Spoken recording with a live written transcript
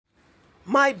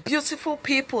My beautiful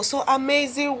people, so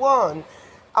amazing one.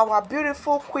 Our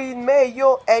beautiful Queen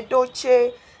Mayo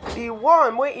Edochie, the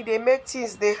one where they make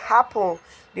things they happen,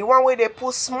 the one where they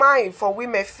put smile for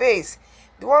women face,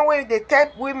 the one where they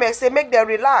tell women say make them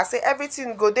relax, say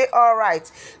everything go dey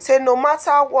alright, say no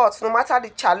matter what, no matter the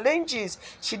challenges,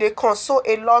 she dey console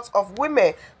a lot of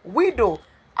women, widow,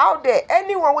 out there,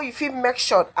 anyone wey you fit make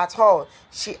sure at all,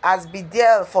 she has been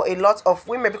there for a lot of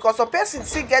women, because some person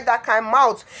still get that kind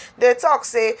mouth dey talk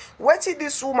say wetin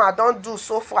this woman don do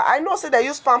so far. I know say they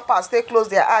use pampers take close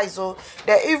their eyes, or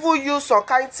they even use some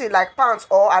kind thing like pants,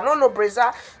 or I don't know, brazier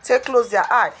take close their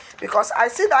eye, because I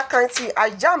see that kind thing. I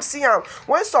jam see am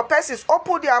when some persons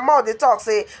open their mouth dey talk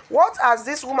say what has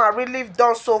this woman really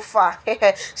done so far.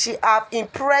 She have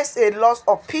impressed a lot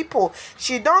of people.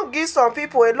 She don give some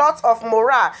people a lot of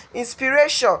morale,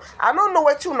 inspiration. I don't know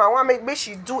wetin una wan make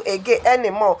she do again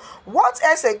anymore. What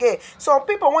else again? Some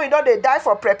people when you don dey die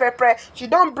for pre, she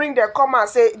don bring them come and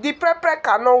say the pre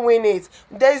cannot win it.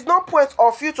 There is no point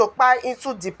of you to buy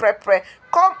into the pre.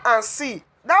 Come and see.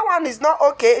 That one is not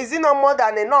okay. Is it not more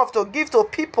than enough to give to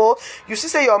people? You see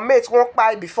say your mates won't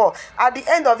buy before. At the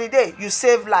end of the day, you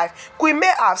save life. Queen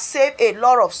May have saved a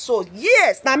lot of souls.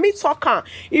 Yes, now me talk am.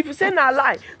 If you say na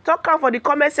lie, talk am for the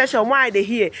comment section. Why they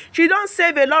hear? She don't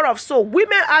save a lot of souls.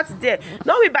 Women out there,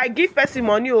 not be by give person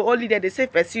money or only that they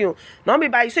save person. Not be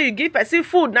by you say you give person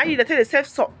food. Now you they say save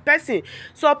some person.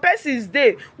 So person is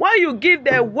there. When you give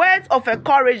them words of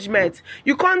encouragement,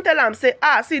 you can't tell them say,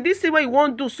 see this is what you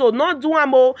won't do. So not do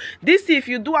am. This if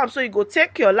you do am so you go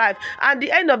take your life. At the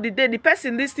end of the day, the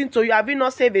person listening to you, have you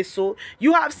not saved a soul?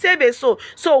 You have saved a soul.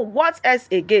 So what else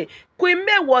again? Queen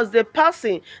May was the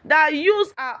person that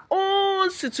used her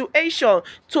own situation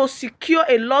to secure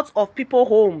a lot of people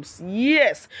homes.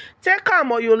 Yes, take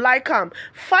am or you like am,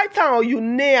 fight am or you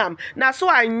nail am. Now so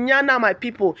I yana my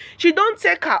people. She don't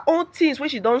take her own things when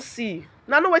she don't see.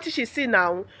 Now know what she see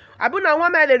now. Abuna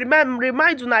one man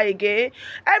remind una again.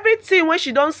 Everything when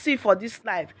she don't see for this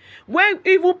life, when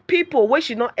even people when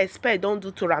she don't expect don't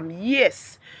do to am.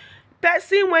 Yes.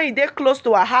 Person when they close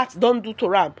to her heart don't do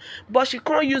to am, but she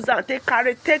can't use that.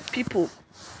 Take people,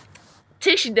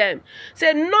 teach them.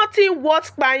 Say nothing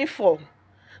worth buying for,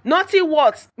 nothing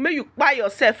worth make you buy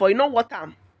yourself for. You know what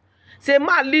am? Say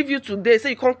man leave you today,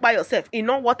 say you can't buy yourself. You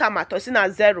know what am at all?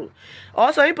 At zero.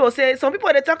 Or some people say, some people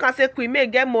they talk and say Queen May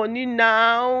get money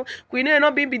now. Queen May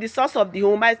not be the source of the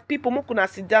home. My people mukuna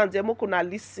sit down, they mukuna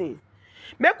listen.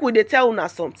 Make we they tell una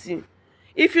something.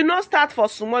 If you not start for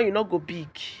small, you not go big.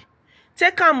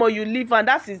 Take am or you live, and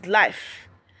that's his life.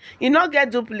 You not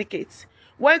get duplicates.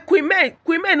 When Queen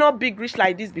May not big rich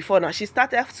like this before now. She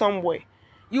started somewhere.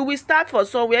 You will start for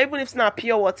somewhere, even if it's not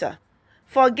pure water.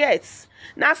 Forget.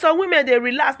 Now some women they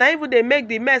relax. Now even they make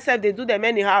the men self, they do them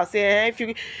anyhow. Say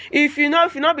if you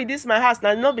not be this my house,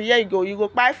 now not be here you go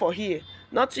buy for here.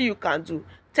 Nothing you can do.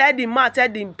 Tell the man, tell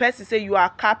the person say you are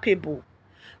capable.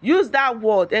 Use that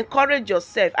word. Encourage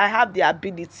yourself. I have the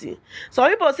ability. Some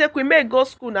people say Queen May go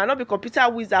school now, not be computer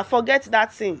wizard. Forget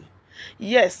that thing.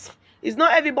 Yes, it's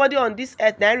not everybody on this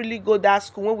earth that really go that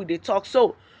school when we they talk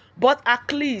so, but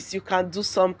at least you can do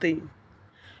something.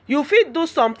 You fit do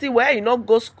something where you not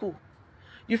go school.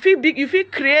 You feel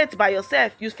create by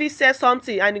yourself. You feel say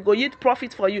something and it go yield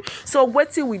profit for you. So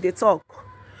waiting with the talk.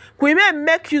 Queen May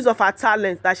make use of her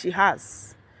talent that she has.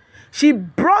 She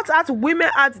brought out women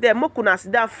out there. Mokuna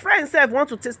sit down. Friends self want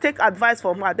to take advice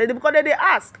from her. Because they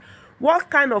ask, what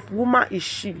kind of woman is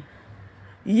she?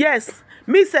 Yes,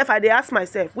 me self I dey ask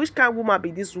myself, which kind of woman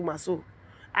be this woman? So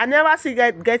I never see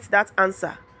get that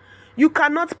answer. You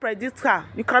cannot predict her.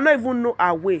 You cannot even know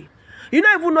her way. You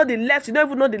don't even know the left. You don't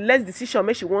even know the left decision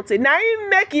make she want to. Now you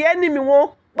make the enemy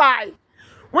won't buy.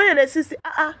 When they see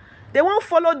they won't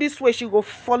follow this way, she go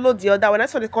follow the other one.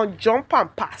 That's why they can jump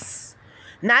and pass.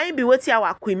 Now you be waiting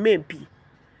our Queen May be.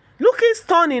 Looking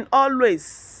stunning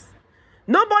always.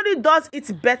 Nobody does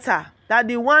it better than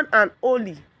the one and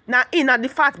only. Now the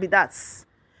fact be that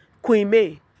Queen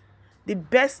May. The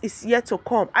best is yet to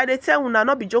come. I dey tell una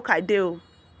not be joke I do.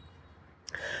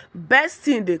 Best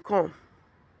thing they come.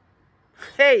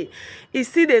 Hey, you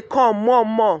see they come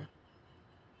more.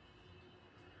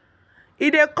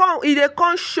 If they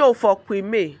come show for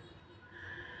Queen May.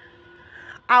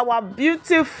 Our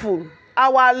beautiful,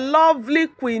 our lovely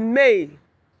Queen May.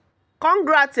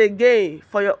 Congrats again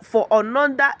for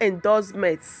another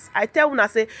endorsements. I tell una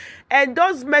say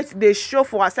endorsements they show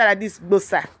for us like this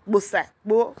bam,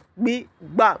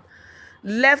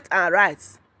 left and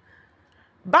right.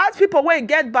 Bad people when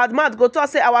get bad mouth go talk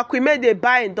say our Queen May they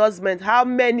buy endorsement. How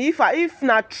many? If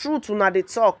not true to na they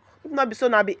talk. If not be so,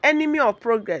 now be enemy of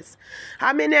progress.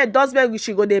 How many endorsements we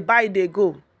should go they buy they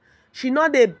go? She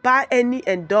not dey buy any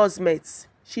endorsements.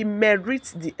 She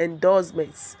merits the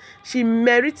endorsements. She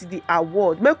merits the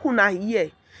award. Make una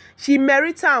hear. She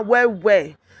merits am well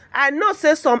well. I know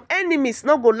say some enemies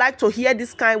not go like to hear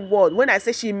this kind word when I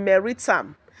say she merits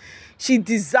am. She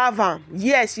deserve am.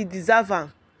 Yes, she deserve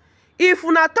am. If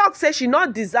una talk say she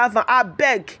not deserve am, I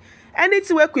beg.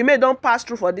 Anything wey Queen May don pass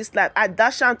through for this life, I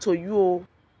dash am to you o.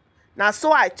 Na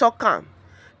so I talk am.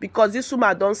 Because this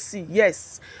woman don't see.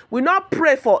 Yes, we not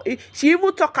pray for it. She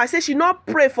even talk and say she not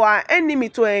pray for her enemy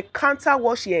to encounter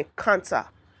what she encounter.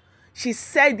 She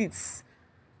said it.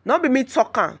 Not be me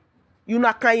talking. You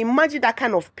know, can imagine that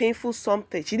kind of painful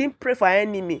something. She didn't pray for her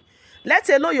enemy. Let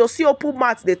alone you see open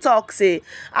mouth they talk say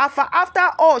after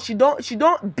all she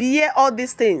don't bear all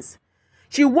these things.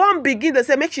 She won't begin to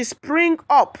say make she spring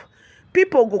up.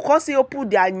 People go come say open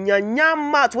their nyanya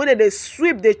mouth when they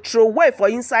sweep they throw away for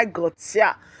inside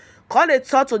gutter. Call they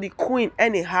talk to the queen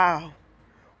anyhow.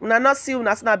 Una not see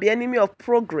una not be enemy of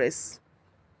progress.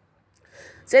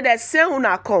 Say that say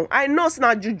una come. I know it's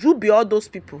not juju be all those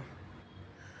people.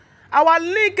 Our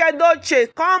link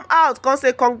Edochie come out, come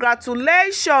say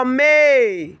congratulations,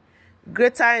 May.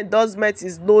 Greater endorsement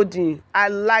is loading. I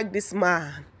like this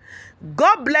man.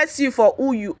 God bless you for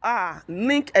who you are.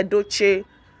 Link Edochie.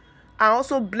 And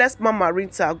also bless Mama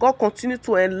Rita. God continue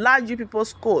to enlarge you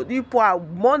people's code. You people are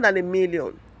more than 1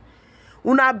 million.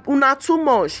 Una too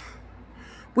much.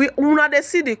 Una they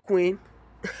see the queen.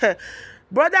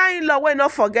 Brother-in-law will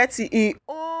not forget his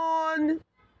own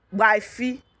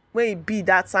wifey when he be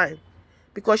that time.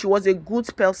 Because she was a good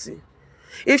person.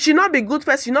 If she not be good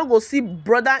person, she not go see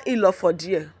brother-in-law for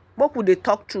dear. What could they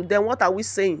talk through? Then what are we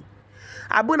saying?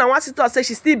 Abuna wants to say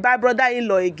she still buy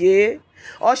brother-in-law again.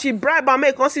 Or she bribe and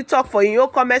make us talk for in your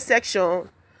comment section.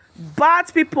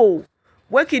 Bad people.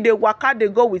 When they waka, they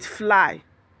go with fly.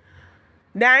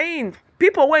 Now,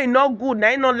 people when not good,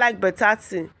 now not like better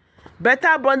thing.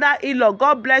 Better brother-in-law,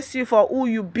 God bless you for who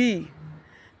you be.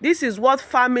 This is what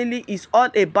family is all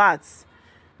about.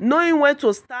 Knowing when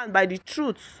to stand by the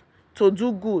truth to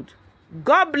do good.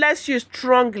 God bless you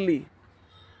strongly.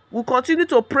 We'll continue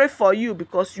to pray for you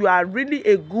because you are really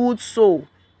a good soul,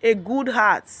 a good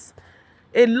heart,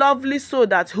 a lovely soul.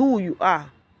 That's who you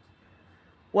are.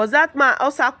 Was that man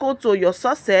also called to your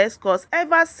success? Because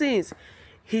ever since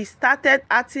he started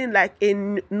acting like a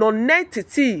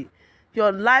non-entity,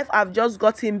 your life have just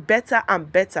gotten better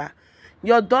and better.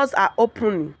 Your doors are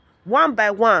opening one by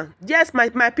one. Yes,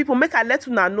 my people, make I let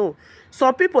you know.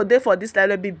 Some people there for this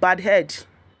life be bad head.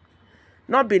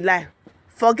 Not be lie.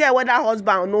 Forget whether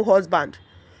husband or no husband.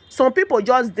 Some people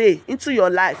just there into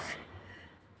your life.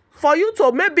 For you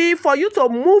to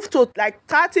move to like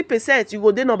 30%, you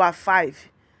go there number 5.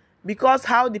 Because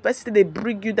how the person they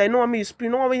bring you, they know what me you speak,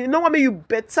 know what me you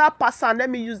better person. Let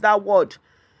me use that word.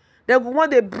 They want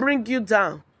they bring you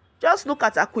down. Just look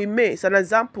at Queen May as an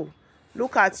example.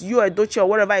 Look at you Edochie or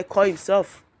whatever he call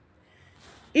himself.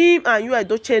 Him and you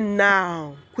Edochie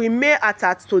now. Queen May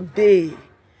at today.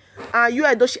 And you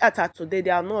Edochie at today. They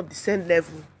are not of the same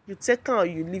level. You take on or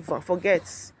you leave one.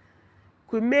 Forget.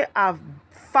 Queen May are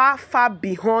far, far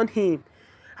beyond him.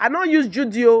 I don't use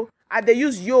Judio. I they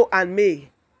use Yo and May.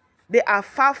 They are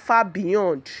far, far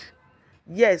beyond.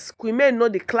 Yes, Queen May know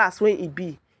the class when he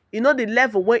be. You know the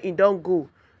level when he don't go.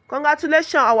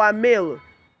 Congratulations, our male.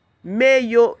 May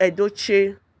yo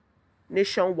Edochie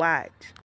nationwide.